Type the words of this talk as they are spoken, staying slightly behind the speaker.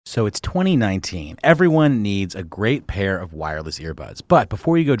So it's 2019. Everyone needs a great pair of wireless earbuds. But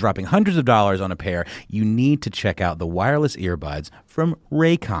before you go dropping hundreds of dollars on a pair, you need to check out the wireless earbuds from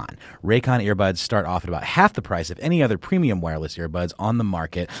Raycon. Raycon earbuds start off at about half the price of any other premium wireless earbuds on the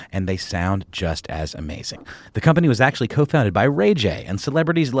market, and they sound just as amazing. The company was actually co-founded by Ray J, and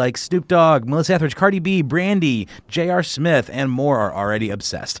celebrities like Snoop Dogg, Melissa Etheridge, Cardi B, Brandy, J.R. Smith, and more are already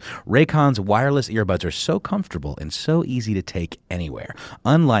obsessed. Raycon's wireless earbuds are so comfortable and so easy to take anywhere.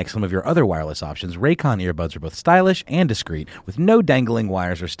 Unlike some of your other wireless options, Raycon earbuds are both stylish and discreet, with no dangling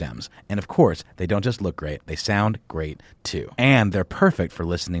wires or stems. And of course, they don't just look great, they sound great too. And they're perfect for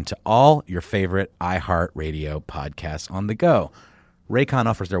listening to all your favorite iHeartRadio podcasts on the go. Raycon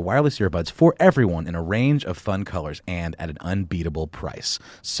offers their wireless earbuds for everyone in a range of fun colors and at an unbeatable price.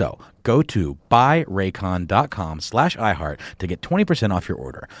 So go to buyraycon.com/iHeart to get 20% off your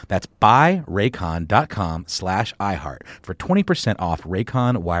order. That's buyraycon.com/iHeart for 20% off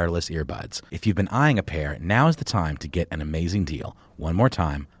Raycon wireless earbuds. If you've been eyeing a pair, now is the time to get an amazing deal. One more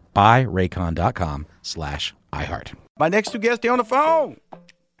time, buyraycon.com/iHeart. My next two guests, they're on the phone.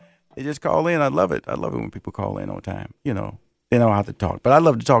 They just call in. I love it. I love it when people call in on time. You know, they don't have to talk, but I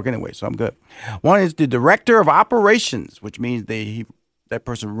love to talk anyway, so I'm good. One is the director of operations, which means that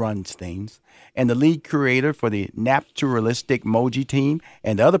person runs things, and the lead creator for the Naturalistic Moji team,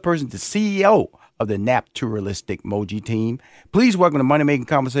 and the other person, the CEO of the Naturalistic Moji team. Please welcome to Money Making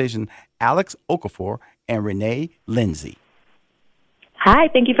Conversation, Alex Okafor and Rynae Lindsey. Hi,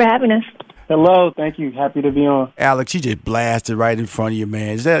 thank you for having us. Hello, thank you. Happy to be on. Alex, you just blasted right in front of you,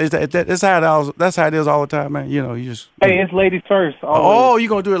 man. That's how it is all the time, man. You know, you just. Hey, it's ladies first. Always. Oh, you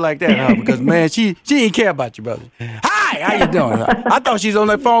gonna do it like that, huh? Because man, she didn't care about you, brother. Hi, how you doing? I thought she's on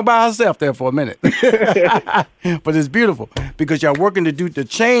that phone by herself there for a minute. But it's beautiful because y'all working to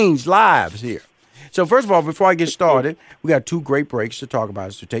change lives here. So first of all, before I get started, we got two great breaks to talk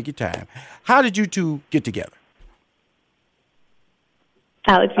about, so take your time. How did you two get together?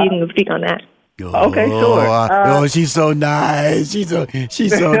 Alex, you can speak on that. Okay, sure. She's so nice. She's so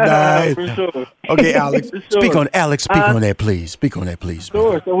nice. For sure. Okay, Alex, Sure. speak on that, please. Speak on that, please.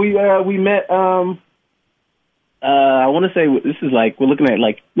 Sure. So we met. I want to say this is like we're looking at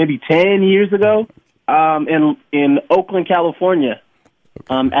like maybe 10 years ago. In Oakland, California,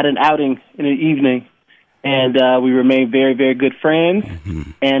 at an outing in the evening, and we remained very, very good friends,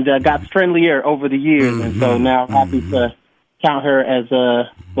 and got friendlier over the years, and so now I'm happy to count her as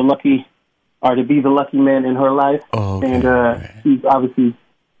to be the lucky man in her life. And she's obviously a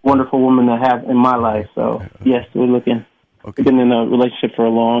wonderful woman to have in my life. So, yes, we've been in a relationship for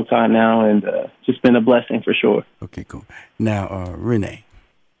a long time now, and just been a blessing for sure. Okay, cool. Now, Rynae,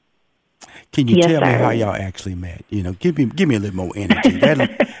 can you tell me how y'all actually met? You know, give me a little more energy. That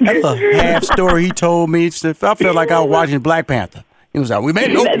little half story he told me, I felt like I was watching Black Panther. You know, we met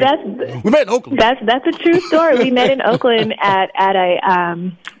in Oakland. That's a true story. We met in Oakland at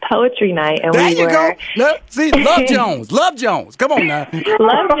a poetry night, and there you go. Love Jones. Come on now.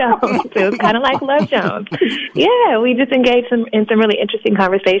 Love Jones. It was kind of like Love Jones. Yeah, we just engaged in some really interesting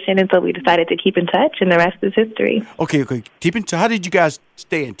conversation, and so we decided to keep in touch, and the rest is history. Okay. Keep in touch. How did you guys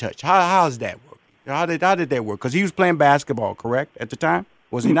stay in touch? How does that work? How did that work? Because he was playing basketball, correct, at the time?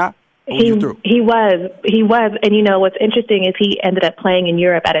 Was he not? He was, and you know what's interesting is he ended up playing in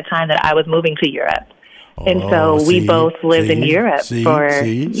Europe at a time that I was moving to Europe, and so we both lived in Europe for a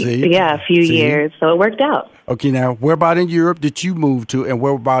few years, so it worked out. Okay, now where about in Europe did you move to, and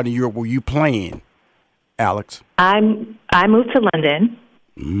where about in Europe were you playing, Alex? I moved to London,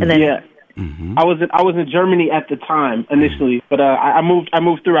 and then I was in Germany at the time initially, but I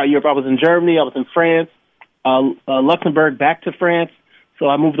moved throughout Europe. I was in Germany, I was in France, Luxembourg, back to France. So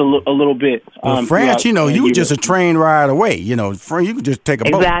I moved a little bit. Well, France, you were just a train ride away. You know, you could just take a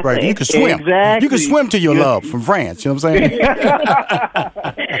boat, right? You could swim. Exactly. You could swim to your love from France. You know what I'm saying?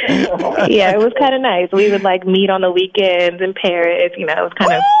 Yeah, it was kind of nice. We would meet on the weekends in Paris. You know, it was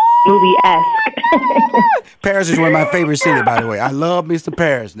kind of movie-esque. Paris is one of my favorite cities, by the way. I love Mr.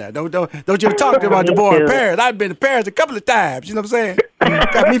 Paris. Now, don't you talk about the boy in Paris? I've been to Paris a couple of times. You know what I'm saying?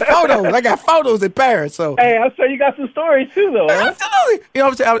 Got me photos. I got photos in Paris. So hey, I'm sure you got some stories too, though. Huh? Absolutely. You know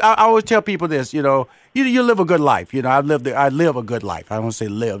what I'm saying? I always tell people this. You know, you live a good life. You know, I live a good life. I don't say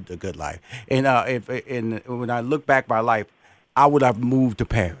lived a good life. And when I look back my life, I would have moved to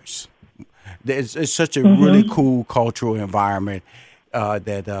Paris. It's such a really cool cultural environment.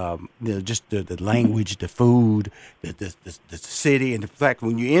 Just the language, the food, the city, and the fact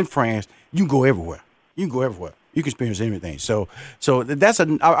when you're in France, you can go everywhere. You can experience everything. So that's a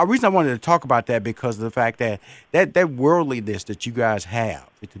reason I wanted to talk about that, because of the fact that worldliness that you guys have,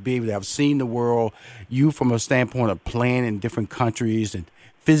 to be able to have seen the world, you from a standpoint of playing in different countries and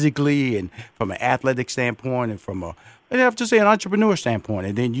physically and from an athletic standpoint and from I have to say an entrepreneur standpoint.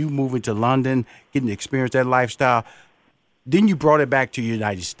 And then you move into London, getting to experience that lifestyle. Then you brought it back to the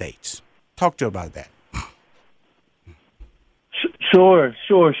United States. Talk to about that. Sure.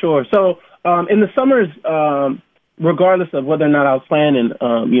 So in the summers, regardless of whether or not I was playing in,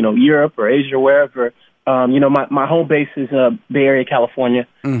 Europe or Asia or wherever, my home base is Bay Area, California.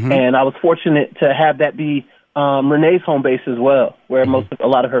 Mm-hmm. And I was fortunate to have that be Rynae's home base as well, where a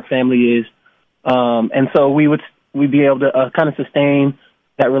lot of her family is. And so we'd be able to kind of sustain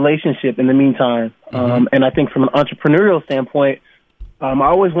that relationship in the meantime. Mm-hmm. And I think from an entrepreneurial standpoint, I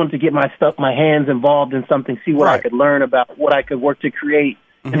always wanted to get my hands involved in something, see what I could learn about, what I could work to create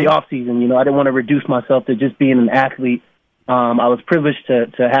in the off season. I didn't want to reduce myself to just being an athlete. I was privileged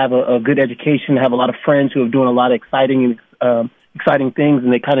to have a good education, have a lot of friends who are doing a lot of exciting things,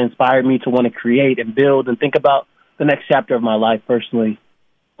 and they kind of inspired me to want to create and build and think about the next chapter of my life personally.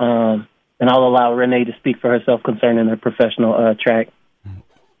 And I'll allow Rynae to speak for herself concerning her professional track.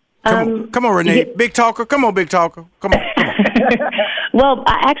 Come on, Rynae. Big talker. Come on, big talker. Come on. Well,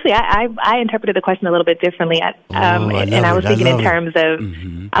 actually, I interpreted the question a little bit differently. I was thinking in terms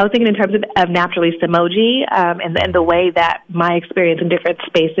of naturalist emoji, and the way that my experience in different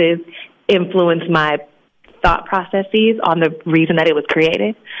spaces influenced my thought processes on the reason that it was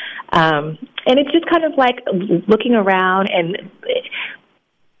created. And it's just kind of like looking around and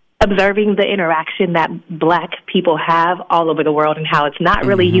observing the interaction that Black people have all over the world and how it's not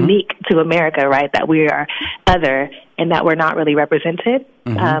really unique to America, right? That we are other and that we're not really represented.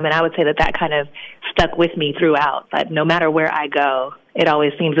 And I would say that kind of stuck with me throughout. But no matter where I go, it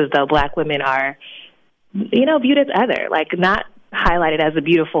always seems as though Black women are, viewed as other, like not highlighted as the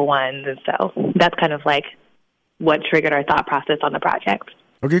beautiful ones. And so that's kind of like what triggered our thought process on the project.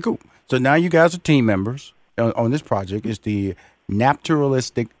 Okay, cool. So now you guys are team members on this project. It's the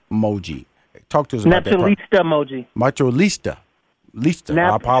naturalistic emoji. Talk to us about that. Naturalista emoji. Naturalista.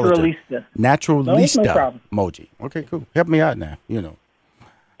 I apologize. Naturalista emoji. Okay, cool. Help me out now.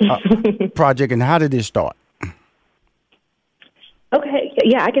 Project, and how did this start? Okay,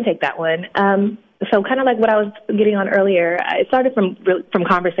 yeah, I can take that one. So kind of like what I was getting on earlier, it started from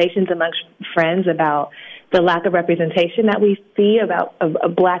conversations amongst friends about the lack of representation that we see about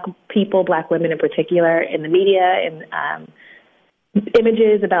Black people, Black women in particular, in the media and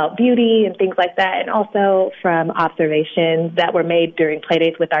images about beauty and things like that, and also from observations that were made during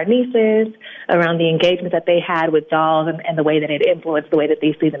playdates with our nieces around the engagement that they had with dolls and the way that it influenced the way that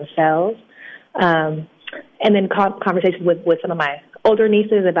they see themselves. And then conversations with some of my older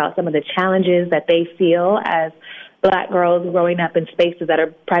nieces about some of the challenges that they feel as Black girls growing up in spaces that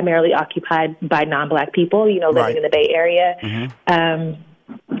are primarily occupied by non-Black people, living in the Bay Area.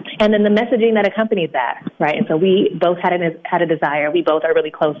 And then the messaging that accompanies that, right? And so we both had a desire. We both are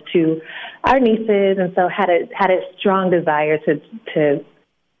really close to our nieces, and so had a strong desire to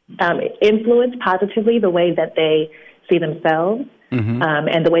influence positively the way that they see themselves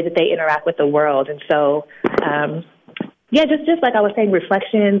and the way that they interact with the world. And so, just like I was saying,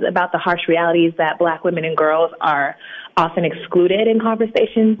 reflections about the harsh realities that Black women and girls are often excluded in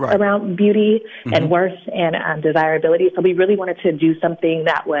conversations around beauty and worth and desirability. So we really wanted to do something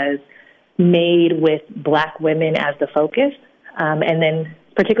that was made with Black women as the focus. And then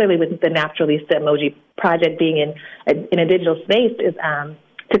particularly with the Naturalista emoji project being in a digital space is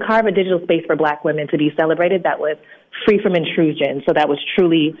to carve a digital space for Black women to be celebrated that was free from intrusion. So that was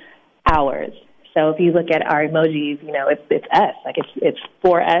truly ours. So if you look at our emojis, it's us. Like it's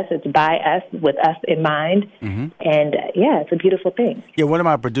for us, it's by us, with us in mind. And it's a beautiful thing. Yeah, one of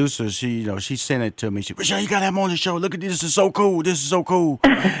my producers, she sent it to me. She said, "Rochelle, you got to have him on the show. Look at this. This is so cool. This is so cool."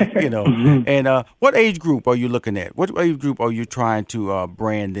 And what age group are you looking at? What age group are you trying to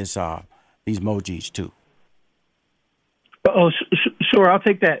brand these emojis to? Sure. I'll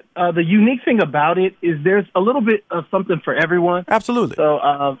take that. The unique thing about it is there's a little bit of something for everyone. Absolutely.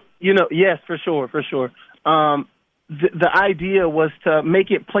 So, yes, for sure. The idea was to make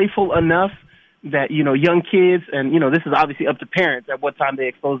it playful enough that, young kids, and, this is obviously up to parents at what time they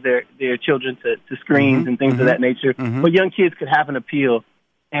expose their children to screens and things of that nature, but young kids could have an appeal.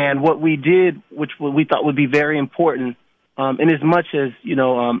 And what we did, which we thought would be very important, in as much as,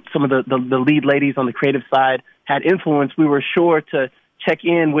 some of the lead ladies on the creative side had influence, we were sure to check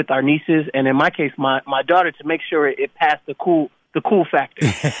in with our nieces, and in my case, my daughter, to make sure it passed the cool factor.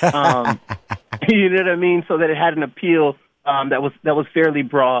 You know what I mean? So that it had an appeal that was fairly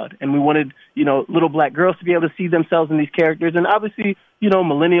broad, and we wanted little Black girls to be able to see themselves in these characters, and obviously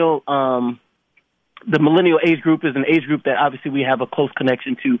millennial. The millennial age group is an age group that obviously we have a close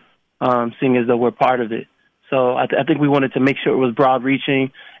connection to, seeing as though we're part of it. So I think we wanted to make sure it was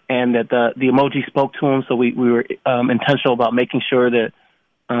broad-reaching and that the emoji spoke to him. So we were intentional about making sure that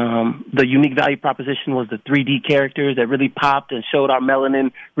the unique value proposition was the 3D characters that really popped and showed our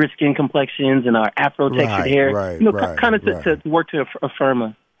melanin, rich skin complexions, and our afro-textured hair. Kind of to work to affirm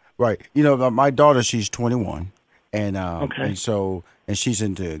us. Right. My daughter, she's 21, and she's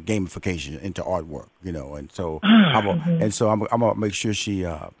into gamification, into artwork. And so I'm gonna make sure she.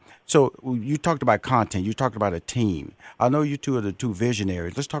 So you talked about content. You talked about a team. I know you two are the two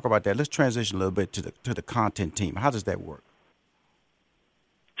visionaries. Let's talk about that. Let's transition a little bit to the content team. How does that work?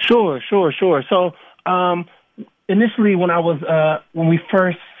 Sure. So initially, when we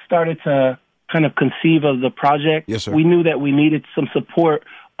first started to kind of conceive of the project, yes, sir, we knew that we needed some support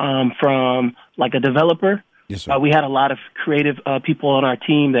from like a developer. Yes, sir. We had a lot of creative people on our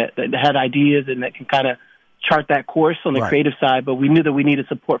team that had ideas and that can kind of chart that course on the creative side, but we knew that we needed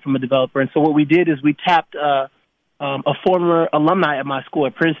support from a developer. And so what we did is we tapped a former alumni at my school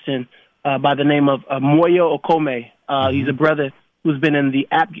at Princeton by the name of Moyo Okome. He's a brother who's been in the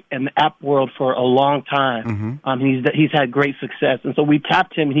app world for a long time. He's had great success. And so we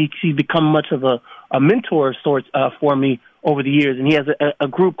tapped him, and he's become much of a mentor of sorts for me over the years. And he has a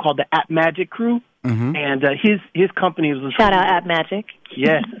group called the App Magic Crew. And his company was... Shout out App Magic.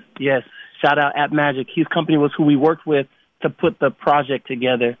 Yes. Shout out App Magic. His company was who we worked with to put the project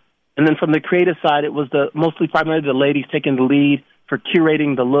together. And then from the creative side, it was primarily the ladies taking the lead for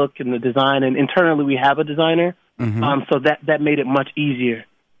curating the look and the design. And internally, we have a designer. So that made it much easier.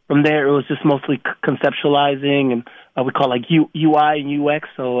 From there, it was just mostly conceptualizing, and we call it like UI and UX.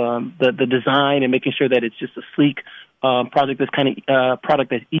 So the design and making sure that it's just a sleek product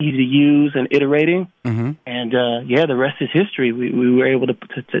that's easy to use and iterating. And the rest is history. We were able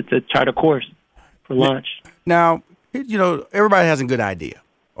to chart a course for launch. Now, everybody has a good idea,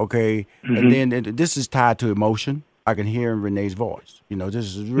 okay? And then this is tied to emotion. I can hear in Rynae's voice.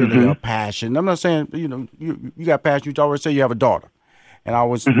 This is really a passion. I'm not saying, you got passion. You always say you have a daughter. And I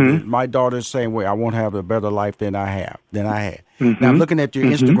was, my daughter's the same way. I won't have a better life than I had. Now, I'm looking at your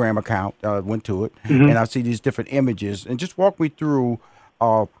Instagram account. I went to it, and I see these different images. And just walk me through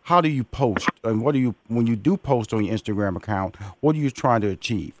how do you post? And when you do post on your Instagram account, what are you trying to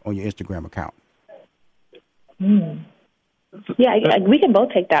achieve on your Instagram account? Yeah, we can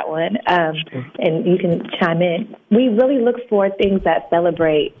both take that one, and you can chime in. We really look for things that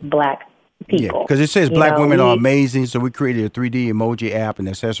celebrate Black people. Yeah, because it says Black women are amazing, so we created a 3D emoji app and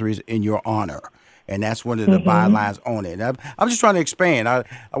accessories in your honor, and that's one of the bylines on it. I'm just trying to expand.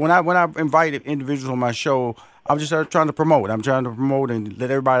 When I invite individuals on my show, I'm just trying to promote. I'm trying to promote and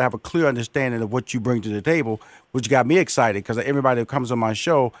let everybody have a clear understanding of what you bring to the table, which got me excited because everybody that comes on my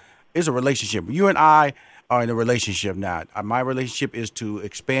show is a relationship. You and I are in a relationship now. My relationship is to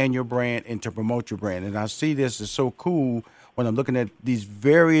expand your brand and to promote your brand. And I see this is so cool when I'm looking at these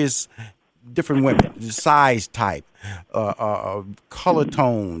various different women, the size type, color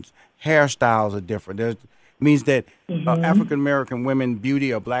tones, hairstyles are different. It means that African-American women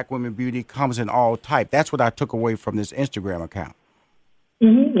beauty or Black women beauty comes in all type. That's what I took away from this Instagram account.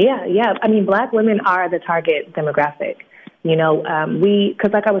 Yeah. I mean, Black women are the target demographic.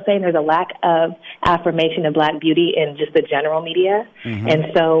 Because like I was saying, there's a lack of affirmation of Black beauty in just the general media.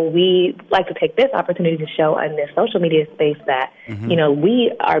 And so we like to take this opportunity to show in this social media space that,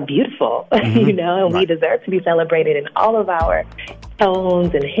 we are beautiful, and we deserve to be celebrated in all of our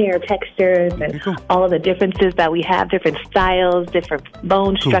tones and hair textures and all of the differences that we have, different styles, different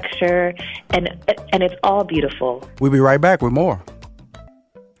bone structure, and it's all beautiful. We'll be right back with more.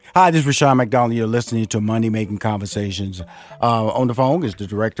 Hi, this is Rushion McDonald. You're listening to Money Making Conversations. On the phone is the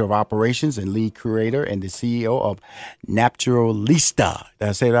Director of Operations and Lead Curator and the CEO of Naturalista. Did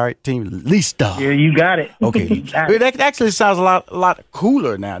I say it right, team? Lista. Yeah, you got it. Okay. That actually sounds a lot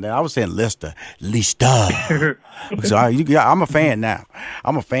cooler now than I was saying Lista. So I'm a fan now.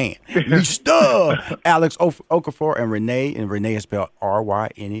 I'm a fan. Lista. Alex Okafor and Rynae. And Rynae is spelled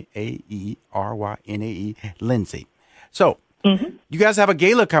Rynae, Lindsey. So, you guys have a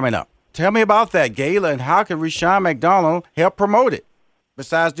gala coming up. Tell me about that gala and how can Rushion McDonald help promote it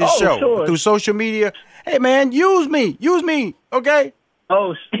besides this show? Sure. Through social media. Hey, man, use me, okay?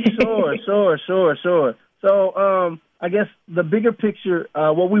 Oh, sure. So, I guess the bigger picture,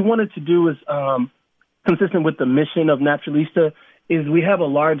 what we wanted to do is consistent with the mission of Naturalista is we have a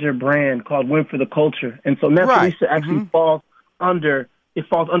larger brand called Win for the Culture. And so Naturalista actually falls under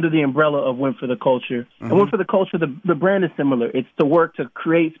the umbrella of Win for the Culture. And Win for the Culture, the brand is similar. It's to work to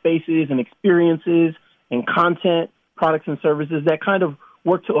create spaces and experiences and content, products and services that kind of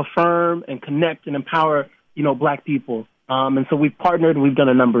work to affirm and connect and empower, Black people. And so we've partnered and we've done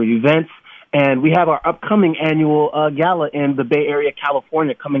a number of events And we have our upcoming annual gala in the Bay Area,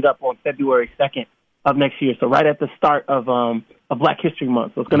 California, coming up on February 2nd of next year. So right at the start of Black History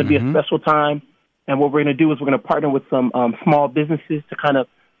Month. So it's going to be a special time. And what we're going to do is we're going to partner with some small businesses to kind of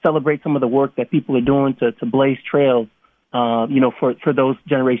celebrate some of the work that people are doing to blaze trails, for those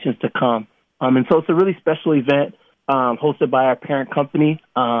generations to come. And so it's a really special event hosted by our parent company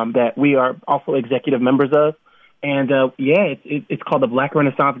that we are also executive members of. And, it's called the Black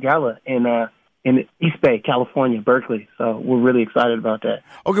Renaissance Gala in East Bay, California, Berkeley. So we're really excited about that.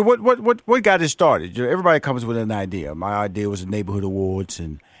 Okay, what got it started? Everybody comes with an idea. My idea was the Neighborhood Awards,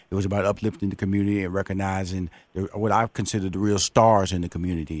 and it was about uplifting the community and recognizing what I consider the real stars in the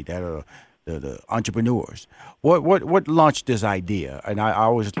community, that are the entrepreneurs. What launched this idea? And I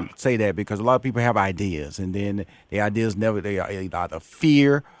always say that because a lot of people have ideas, and then the ideas they are either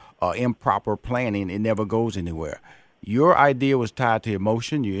fear or improper planning. It never goes anywhere. Your idea was tied to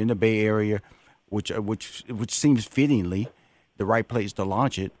emotion. You're in the Bay Area, which seems fittingly the right place to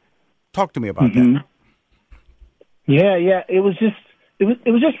launch it. Talk to me about that. Yeah. It was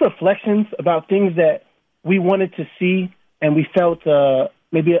just reflections about things that we wanted to see, and we felt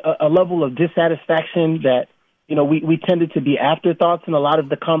maybe a level of dissatisfaction that, we tended to be afterthoughts in a lot of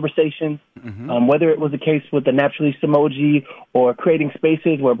the conversations, whether it was the case with the naturalist emoji or creating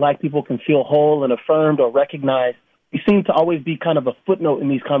spaces where Black people can feel whole and affirmed or recognized. We seem to always be kind of a footnote in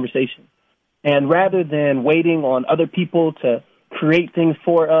these conversations. And rather than waiting on other people to create things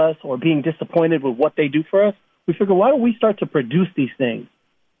for us or being disappointed with what they do for us, we figured, why don't we start to produce these things?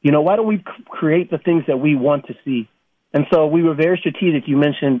 Why don't we create the things that we want to see? And so we were very strategic. You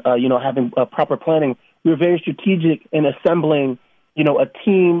mentioned, having proper planning. We were very strategic in assembling, a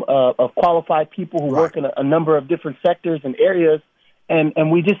team of qualified people who work in a number of different sectors and areas.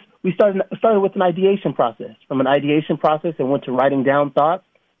 And we started with an ideation process. From an ideation process, and went to writing down thoughts.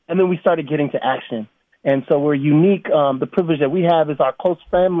 And then we started getting to action. And so we're unique. The privilege that we have is our close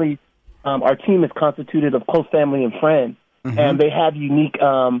family. Our team is constituted of close family and friends, and they have unique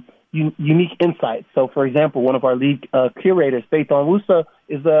insights. So, for example, one of our lead curators, Faith Onwusa,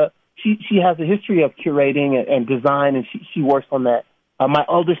 she has a history of curating and design, and she works on that. My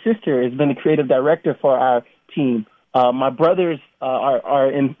older sister has been the creative director for our team. My brothers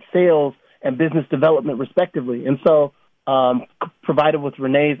are in sales and business development, respectively. And so, provided with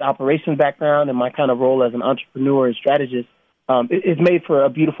Rynae's operations background and my kind of role as an entrepreneur and strategist, it's made for a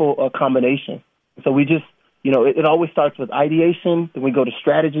beautiful combination. So we just, it always starts with ideation. Then we go to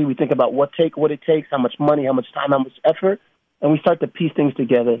strategy. We think about what it takes, how much money, how much time, how much effort, and we start to piece things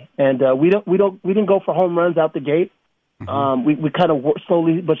together. And we didn't go for home runs out the gate. We kind of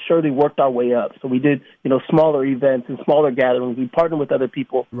slowly but surely worked our way up. So we did, smaller events and smaller gatherings. We partnered with other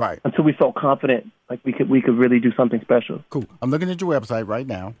people until we felt confident, like we could really do something special. Cool. I'm looking at your website right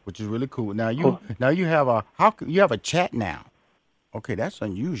now, which is really cool. Now you have a chat now. Okay, that's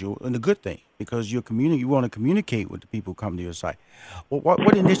unusual and a good thing because you want to communicate with the people who come to your site. Well,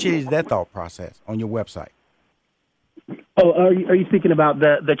 what initiated that thought process on your website? Oh, are you speaking about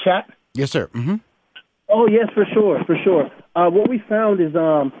the chat? Yes, sir. Mm-hmm. Oh, yes, for sure. What we found is,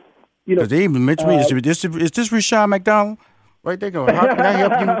 they even mentioned me. Is this Rashawn McDonald? Right there, going. How can I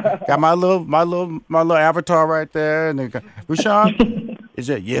help you? Got my little avatar right there, and they go, Rashawn, is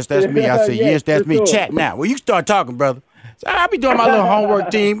that yes? That's me. I say yes, that's me. Sure. Chat now. Well, you start talking, brother. So I'll be doing my little homework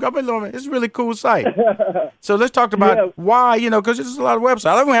team. It's a really cool site. So let's talk about why, because there's a lot of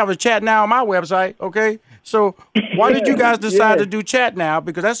websites. I don't have a chat now on my website. Okay, so why did you guys decide to do chat now?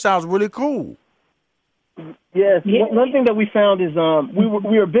 Because that sounds really cool. Yes. One thing that we found is we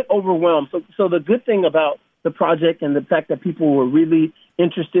were a bit overwhelmed. So the good thing about the project and the fact that people were really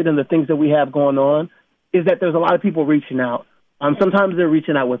interested in the things that we have going on is that there's a lot of people reaching out. Sometimes they're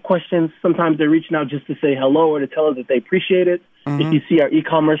reaching out with questions. Sometimes they're reaching out just to say hello or to tell us that they appreciate it. If you see our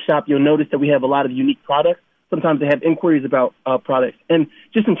e-commerce shop, you'll notice that we have a lot of unique products. Sometimes they have inquiries about products. And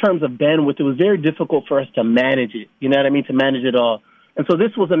just in terms of bandwidth, it was very difficult for us to manage it. You know what I mean? To manage it all. And so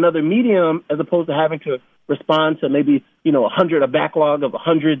this was another medium as opposed to having to respond to maybe, a backlog of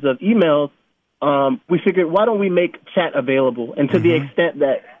hundreds of emails. We figured, why don't we make chat available? And to the extent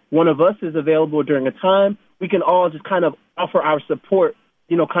that one of us is available during a time, we can all just kind of offer our support,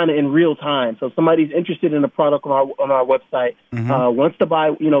 kind of in real time. So if somebody's interested in a product on our website, wants to buy,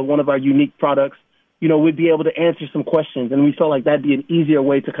 one of our unique products, we'd be able to answer some questions. And we felt like that'd be an easier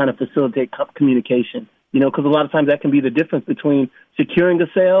way to kind of facilitate communication, because a lot of times that can be the difference between securing a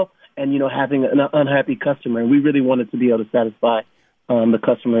sale and, having an unhappy customer. And we really wanted to be able to satisfy the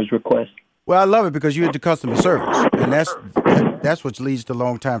customer's request. Well, I love it because you're the customer service, and that's what leads to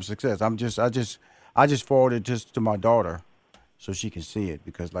long-term success. I just forwarded this to my daughter. so she can see it,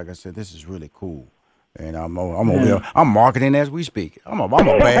 because like I said, this is really cool. And I'm over there. I'm marketing as we speak. I'm a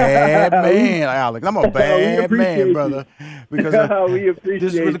bad man, Alex. I'm a bad man, brother. Because we appreciate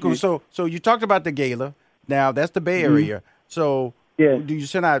this is really cool. you. So you talked about the gala. Now that's the Bay Area. So do you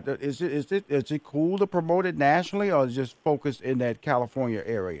send out? Is it cool to promote it nationally, or is it just focused in that California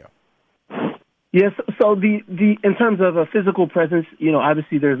area? Yes. So the in terms of a physical presence,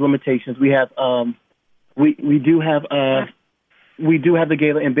 obviously there's limitations. We have we do have the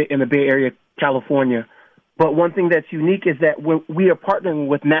gala in the Bay Area, California. But one thing that's unique is that we are partnering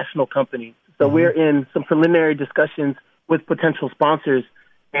with national companies. So we're in some preliminary discussions with potential sponsors.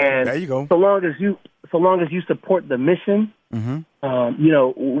 And there you go. So long as you support the mission,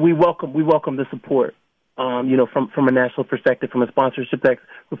 we welcome the support. From a national perspective, from a sponsorship that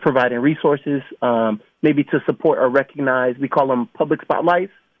we're providing resources, maybe to support or recognize. We call them public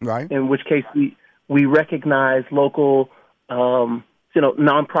spotlights. Right. In which case we recognize local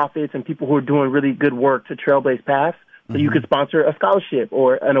nonprofits and people who are doing really good work to trailblaze paths. So you could sponsor a scholarship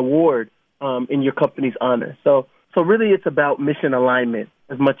or an award in your company's honor. So really it's about mission alignment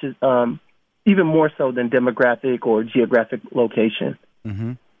as much as even more so than demographic or geographic location.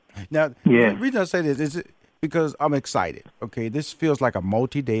 Mm-hmm. Now, the reason I say this is because I'm excited. Okay, this feels like a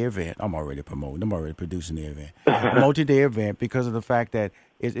multi-day event. I'm already promoting. I'm already producing the event. A multi-day event because of the fact that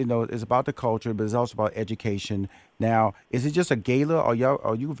it's about the culture, but it's also about education. Now, is it just a gala, or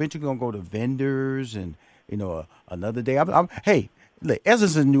are you eventually gonna go to vendors and another day? Hey, look,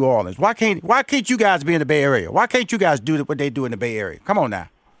 Essence is in New Orleans. Why can't you guys be in the Bay Area? Why can't you guys do what they do in the Bay Area? Come on now.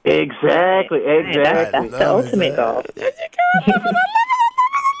 Exactly. That's the ultimate goal.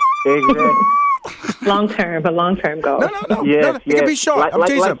 Exactly. Long term goal. No. Yes, It can be short. I'm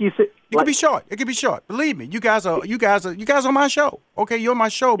telling you something. It can be short. It can be short. Believe me, you guys are my show. Okay, you're my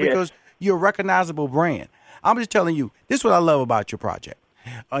show because you're a recognizable brand. I'm just telling you, this is what I love about your project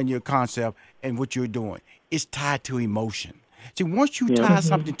and your concept and what you're doing. It's tied to emotion. See, once you tie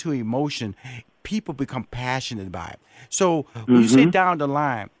something to emotion, people become passionate about it. So when you say down the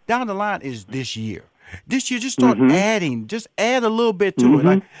line is this year. This year, just start adding. Just add a little bit to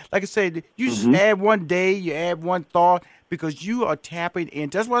it. Like I said, you just add one day, you add one thought, because you are tapping in.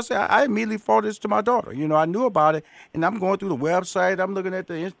 That's why I say I immediately forwarded this to my daughter. I knew about it, and I'm going through the website. I'm looking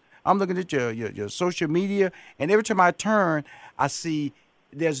at your social media, and every time I turn, I see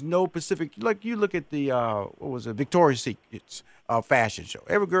there's no specific. Like you look at the Victoria's Secret fashion show.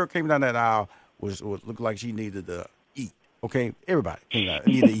 Every girl came down that aisle was looked like she needed to eat. Okay, everybody needed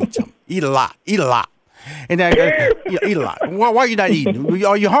to eat something. Eat a lot. And then eat a lot. Why are you not eating?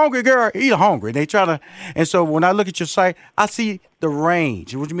 Are you hungry, girl? Eat hungry. They try to. And so when I look at your site, I see the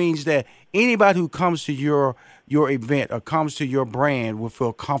range, which means that anybody who comes to your event or comes to your brand will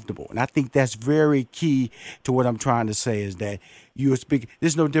feel comfortable. And I think that's very key to what I'm trying to say is that you speak.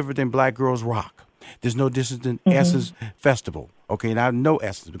 This is no different than Black Girls Rock. There's no difference than Essence Festival. Okay, and I know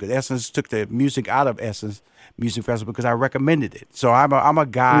Essence because Essence took the music out of Essence Music Festival because I recommended it. So I'm a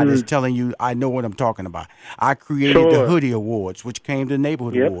guy that's telling you I know what I'm talking about. I created the Hoodie Awards, which came to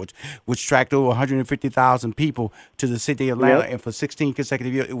Neighborhood Awards, which tracked over 150,000 people to the city of Atlanta, and for 16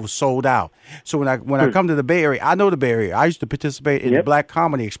 consecutive years, it was sold out. So when I come to the Bay Area, I know the Bay Area. I used to participate in the Black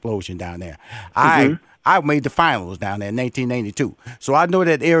Comedy Explosion down there. I made the finals down there in 1992. So I know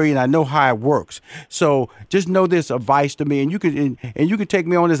that area and I know how it works. So just know this advice to me, and you can take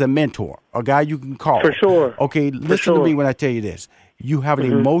me on as a mentor, a guy you can call. For sure. Okay, listen to me when I tell you this. You have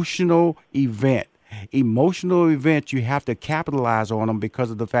an emotional event. Emotional events, you have to capitalize on them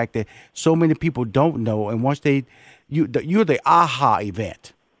because of the fact that so many people don't know. And once you're the aha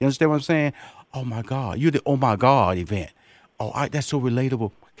event. You understand what I'm saying? Oh my God, you're the oh my God event. Oh, that's so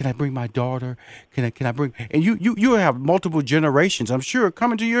relatable. Can I bring my daughter? Can I bring? And you have multiple generations, I'm sure,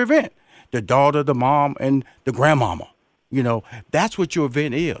 coming to your event. The daughter, the mom, and the grandmama. That's what your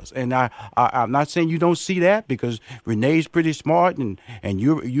event is. And I'm not saying you don't see that because Rynae's pretty smart and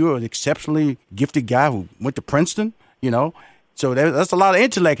you're an exceptionally gifted guy who went to Princeton. So that's a lot of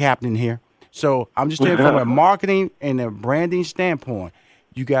intellect happening here. So I'm just saying from a marketing and a branding standpoint,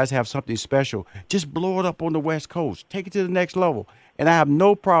 you guys have something special. Just blow it up on the West Coast. Take it to the next level. And I have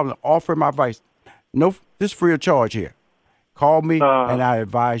no problem offering my advice. No, this is free of charge here. Call me, and I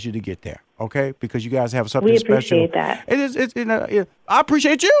advise you to get there, okay? Because you guys have something special. We appreciate that. I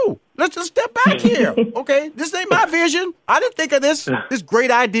appreciate you. Let's just step back here, okay? This ain't my vision. I didn't think of this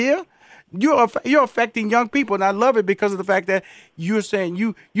great idea. You're affecting young people, and I love it because of the fact that you're saying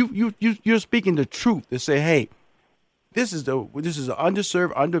you're speaking the truth to say, hey, this is an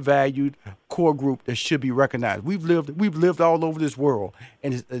underserved, undervalued core group that should be recognized. We've lived all over this world,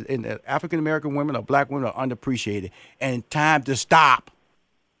 and African American women or black women are underappreciated. And time to stop.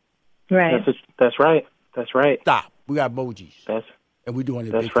 Right. That's right. That's right. Stop. We got emojis. And we're doing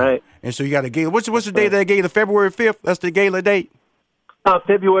it. That's right. Time. And so you got a gala. What's the date of that gala? February 5th. That's the gala date.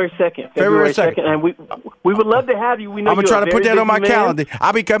 February 2nd. February 2nd. And we would love to have you. We know I'm going to try to put that on my man. calendar.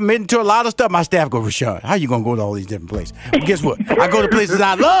 I'll be committing to a lot of stuff. My staff go, Rashawn, how you going to go to all these different places? But guess what? I go to places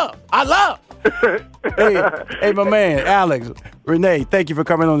I love. Hey, my man, Alex, Rynae, thank you for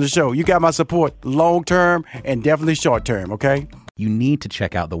coming on the show. You got my support long term and definitely short term, okay? You need to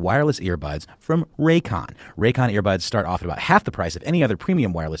check out the wireless earbuds from Raycon. Raycon earbuds start off at about half the price of any other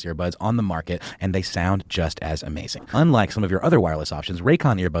premium wireless earbuds on the market, and they sound just as amazing. Unlike some of your other wireless options,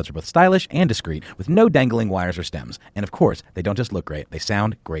 Raycon earbuds are both stylish and discreet with no dangling wires or stems. And of course, they don't just look great, they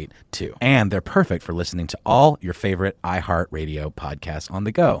sound great too. And they're perfect for listening to all your favorite iHeartRadio podcasts on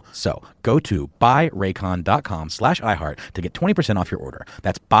the go. So go to buyraycon.com/iHeart to get 20% off your order.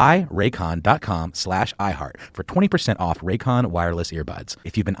 That's buyraycon.com/iHeart for 20% off Raycon wireless earbuds.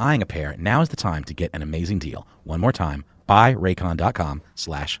 If you've been eyeing a pair, now is the time to get an amazing deal. One more time,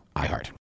 buyraycon.com/iHeart.